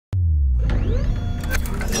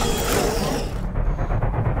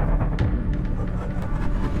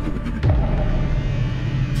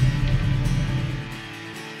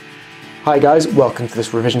Hi guys, welcome to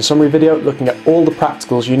this revision summary video looking at all the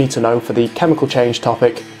practicals you need to know for the chemical change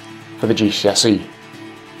topic for the GCSE.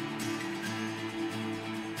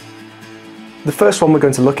 The first one we're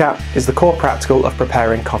going to look at is the core practical of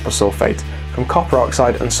preparing copper sulfate from copper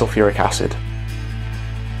oxide and sulfuric acid.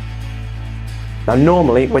 Now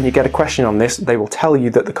normally when you get a question on this, they will tell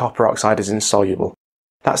you that the copper oxide is insoluble.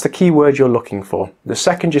 That's the key word you're looking for. The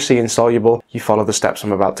second you see insoluble, you follow the steps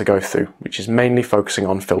I'm about to go through, which is mainly focusing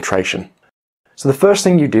on filtration. So the first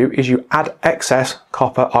thing you do is you add excess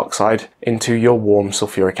copper oxide into your warm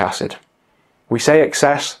sulfuric acid. We say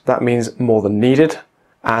excess, that means more than needed,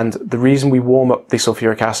 and the reason we warm up the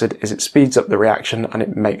sulfuric acid is it speeds up the reaction and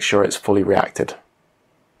it makes sure it's fully reacted.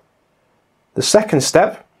 The second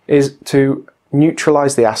step is to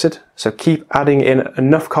neutralize the acid, so keep adding in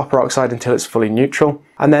enough copper oxide until it's fully neutral,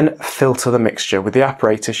 and then filter the mixture with the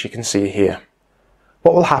apparatus you can see here.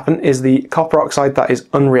 What will happen is the copper oxide that is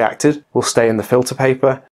unreacted will stay in the filter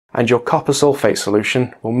paper, and your copper sulfate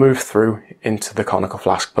solution will move through into the conical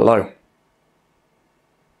flask below.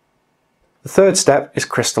 The third step is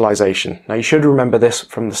crystallization. Now you should remember this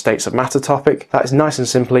from the states of matter topic. That is nice and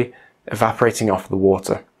simply evaporating off the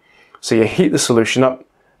water. So you heat the solution up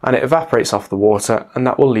and it evaporates off the water, and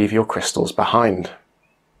that will leave your crystals behind.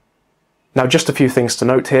 Now just a few things to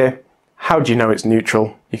note here. How do you know it's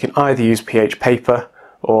neutral? You can either use pH paper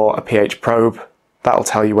or a pH probe. That'll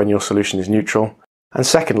tell you when your solution is neutral. And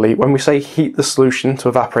secondly, when we say heat the solution to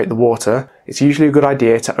evaporate the water, it's usually a good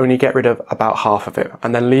idea to only get rid of about half of it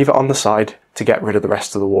and then leave it on the side to get rid of the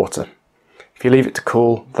rest of the water. If you leave it to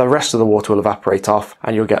cool, the rest of the water will evaporate off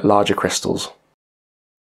and you'll get larger crystals.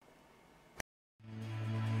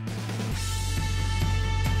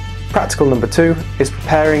 Practical number 2 is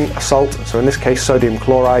preparing a salt, so in this case sodium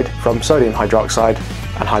chloride, from sodium hydroxide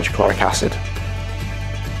and hydrochloric acid.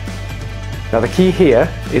 Now the key here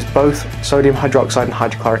is both sodium hydroxide and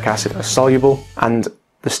hydrochloric acid are soluble, and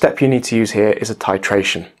the step you need to use here is a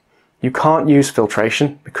titration. You can't use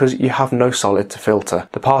filtration because you have no solid to filter.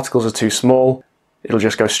 The particles are too small, it'll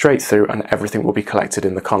just go straight through and everything will be collected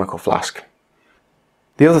in the conical flask.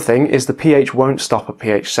 The other thing is the pH won't stop at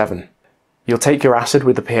pH 7. You'll take your acid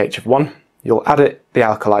with the pH of 1, you'll add the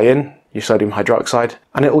alkali in, your sodium hydroxide,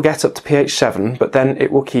 and it will get up to pH 7, but then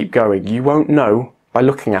it will keep going. You won't know by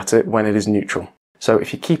looking at it when it is neutral. So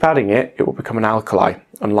if you keep adding it, it will become an alkali,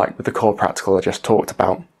 unlike with the core practical I just talked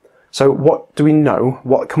about. So what do we know?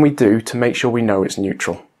 What can we do to make sure we know it's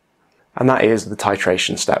neutral? And that is the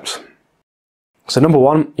titration steps. So number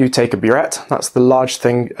 1, you take a burette, that's the large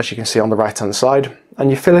thing as you can see on the right hand side, and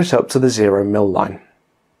you fill it up to the 0 ml line.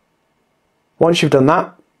 Once you've done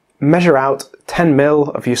that, measure out 10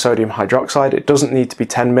 ml of your sodium hydroxide. It doesn't need to be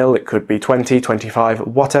 10 ml, it could be 20, 25,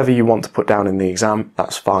 whatever you want to put down in the exam,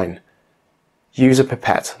 that's fine. Use a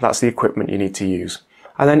pipette, that's the equipment you need to use.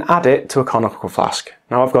 And then add it to a conical flask.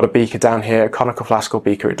 Now I've got a beaker down here, a conical flask or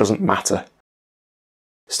beaker, it doesn't matter.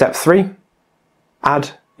 Step 3,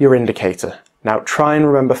 add your indicator. Now try and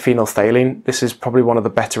remember phenolphthalein. This is probably one of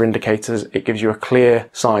the better indicators. It gives you a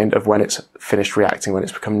clear sign of when it's finished reacting, when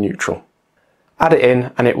it's become neutral. Add it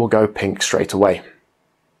in and it will go pink straight away.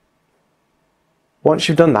 Once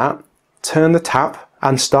you've done that, turn the tap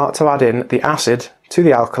and start to add in the acid to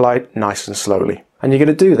the alkali nice and slowly. And you're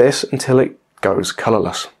going to do this until it goes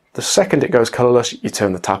colourless. The second it goes colourless, you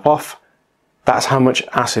turn the tap off. That's how much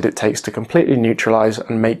acid it takes to completely neutralise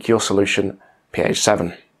and make your solution pH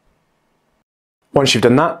 7. Once you've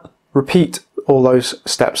done that, repeat all those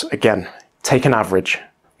steps again. Take an average.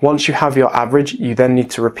 Once you have your average, you then need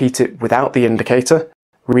to repeat it without the indicator.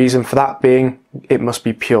 Reason for that being, it must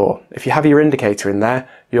be pure. If you have your indicator in there,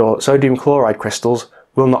 your sodium chloride crystals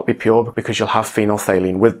will not be pure because you'll have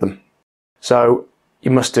phenolphthalein with them. So you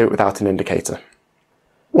must do it without an indicator.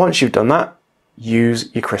 Once you've done that, use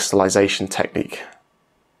your crystallization technique.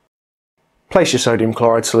 Place your sodium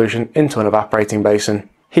chloride solution into an evaporating basin,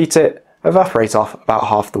 heat it, evaporate off about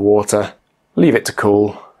half the water, leave it to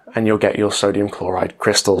cool, and you'll get your sodium chloride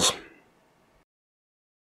crystals.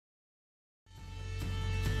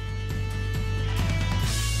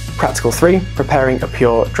 Practical 3, preparing a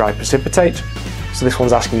pure dry precipitate. So this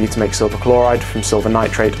one's asking you to make silver chloride from silver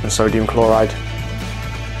nitrate and sodium chloride.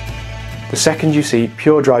 The second you see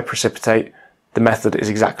pure dry precipitate, the method is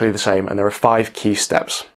exactly the same and there are 5 key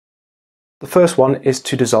steps. The first one is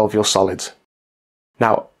to dissolve your solids.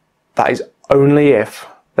 Now, that is only if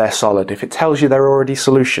they're solid. If it tells you they're already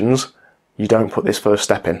solutions, you don't put this first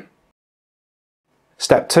step in.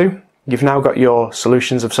 Step 2, you've now got your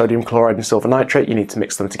solutions of sodium chloride and silver nitrate. You need to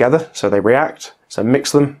mix them together so they react. So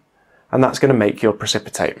mix them, and that's going to make your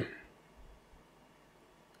precipitate.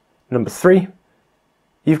 Number 3,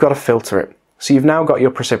 you've got to filter it. So you've now got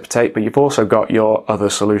your precipitate, but you've also got your other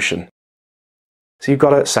solution. So you've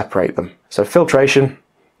got to separate them. So filtration,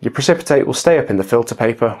 your precipitate will stay up in the filter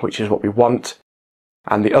paper, which is what we want,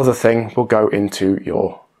 and the other thing will go into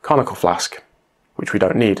your conical flask, which we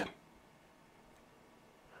don't need.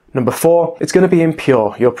 Number 4, it's going to be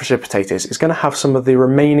impure, your precipitate is. It's going to have some of the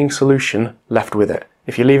remaining solution left with it.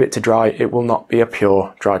 If you leave it to dry, it will not be a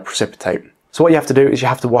pure, dry precipitate. So what you have to do is you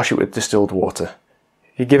have to wash it with distilled water.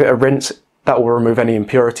 If you give it a rinse, that will remove any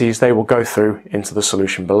impurities. They will go through into the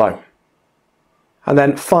solution below. And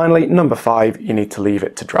then finally, number 5, you need to leave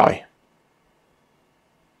it to dry.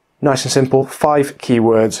 Nice and simple, 5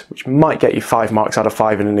 keywords, which might get you 5 marks out of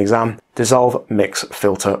 5 in an exam. Dissolve, mix,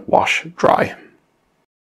 filter, wash, dry.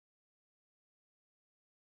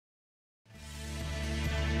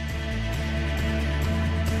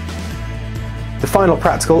 The final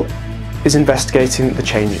practical is investigating the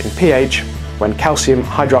change in pH when calcium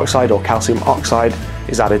hydroxide or calcium oxide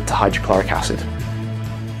is added to hydrochloric acid.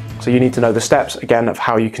 So you need to know the steps again of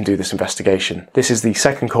how you can do this investigation. This is the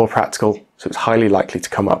second core practical, so it's highly likely to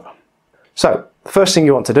come up. So the first thing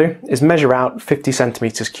you want to do is measure out 50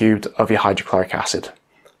 centimeters cubed of your hydrochloric acid.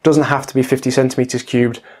 It doesn't have to be 50 centimeters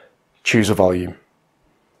cubed, choose a volume.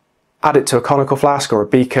 Add it to a conical flask or a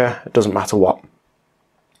beaker, it doesn't matter what.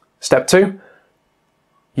 Step 2.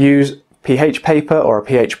 Use pH paper or a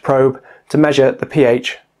pH probe to measure the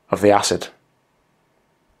pH of the acid.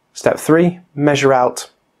 Step 3. Measure out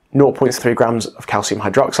 0.3 grams of calcium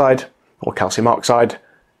hydroxide or calcium oxide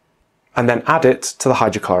and then add it to the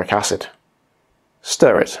hydrochloric acid.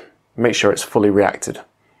 Stir it. Make sure it's fully reacted.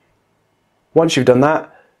 Once you've done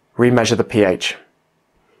that, remeasure the pH.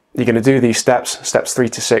 You're going to do these steps 3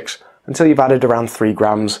 to 6, until you've added around 3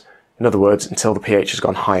 grams, in other words, until the pH has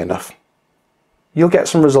gone high enough. You'll get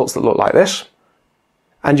some results that look like this,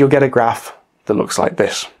 and you'll get a graph that looks like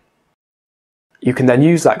this. You can then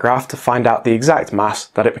use that graph to find out the exact mass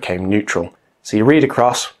that it became neutral. So you read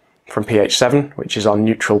across from pH 7, which is on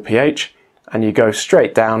neutral pH, and you go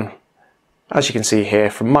straight down. As you can see here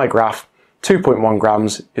from my graph, 2.1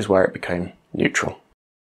 grams is where it became neutral.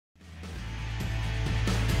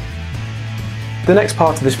 The next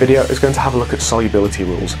part of this video is going to have a look at solubility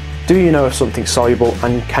rules. Do you know if something's soluble,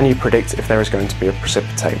 and can you predict if there is going to be a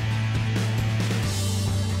precipitate?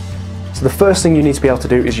 So the first thing you need to be able to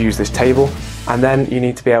do is use this table, and then you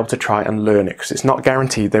need to be able to try and learn it, because it's not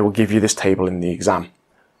guaranteed they will give you this table in the exam.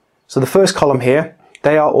 So the first column here,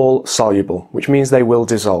 they are all soluble, which means they will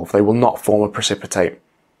dissolve, they will not form a precipitate.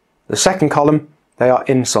 The second column, they are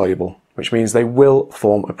insoluble, which means they will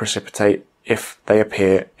form a precipitate if they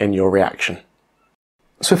appear in your reaction.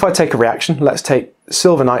 So if I take a reaction, let's take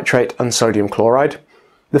silver nitrate and sodium chloride.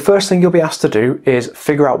 The first thing you'll be asked to do is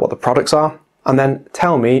figure out what the products are and then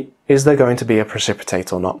tell me, is there going to be a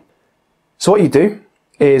precipitate or not? So what you do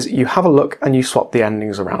is you have a look and you swap the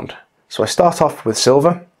endings around. So I start off with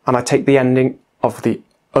silver and I take the ending of the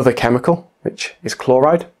other chemical, which is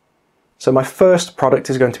chloride. So my first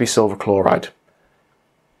product is going to be silver chloride.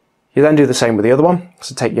 You then do the same with the other one.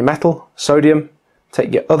 So take your metal, sodium,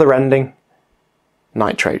 take your other ending,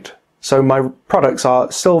 nitrate. So my products are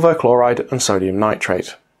silver chloride and sodium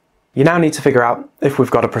nitrate. You now need to figure out if we've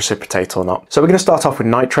got a precipitate or not. So we're going to start off with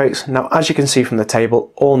nitrates. Now, as you can see from the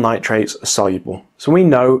table, all nitrates are soluble. So we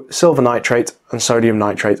know silver nitrate and sodium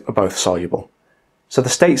nitrate are both soluble. So the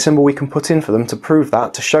state symbol we can put in for them to prove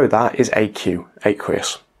that, to show that, is AQ,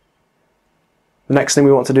 aqueous. The next thing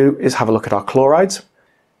we want to do is have a look at our chlorides.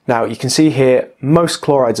 Now you can see here, most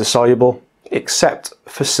chlorides are soluble, except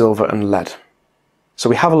for silver and lead. So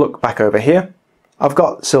we have a look back over here. I've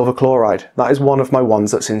got silver chloride. That is one of my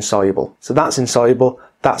ones that's insoluble. So that's insoluble,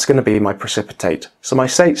 that's going to be my precipitate. So my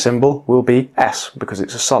state symbol will be S because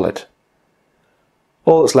it's a solid.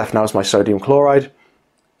 All that's left now is my sodium chloride.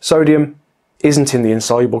 Sodium isn't in the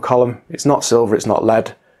insoluble column. It's not silver, it's not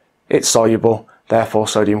lead. It's soluble, therefore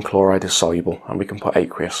sodium chloride is soluble, and we can put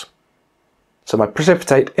aqueous. So my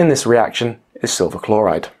precipitate in this reaction is silver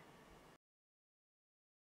chloride.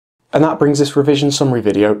 And that brings this revision summary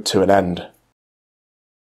video to an end.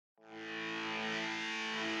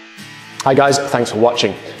 Hi guys, thanks for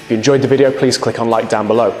watching. If you enjoyed the video, please click on like down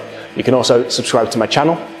below. You can also subscribe to my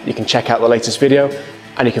channel, you can check out the latest video,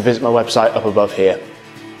 and you can visit my website up above here.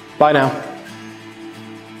 Bye now.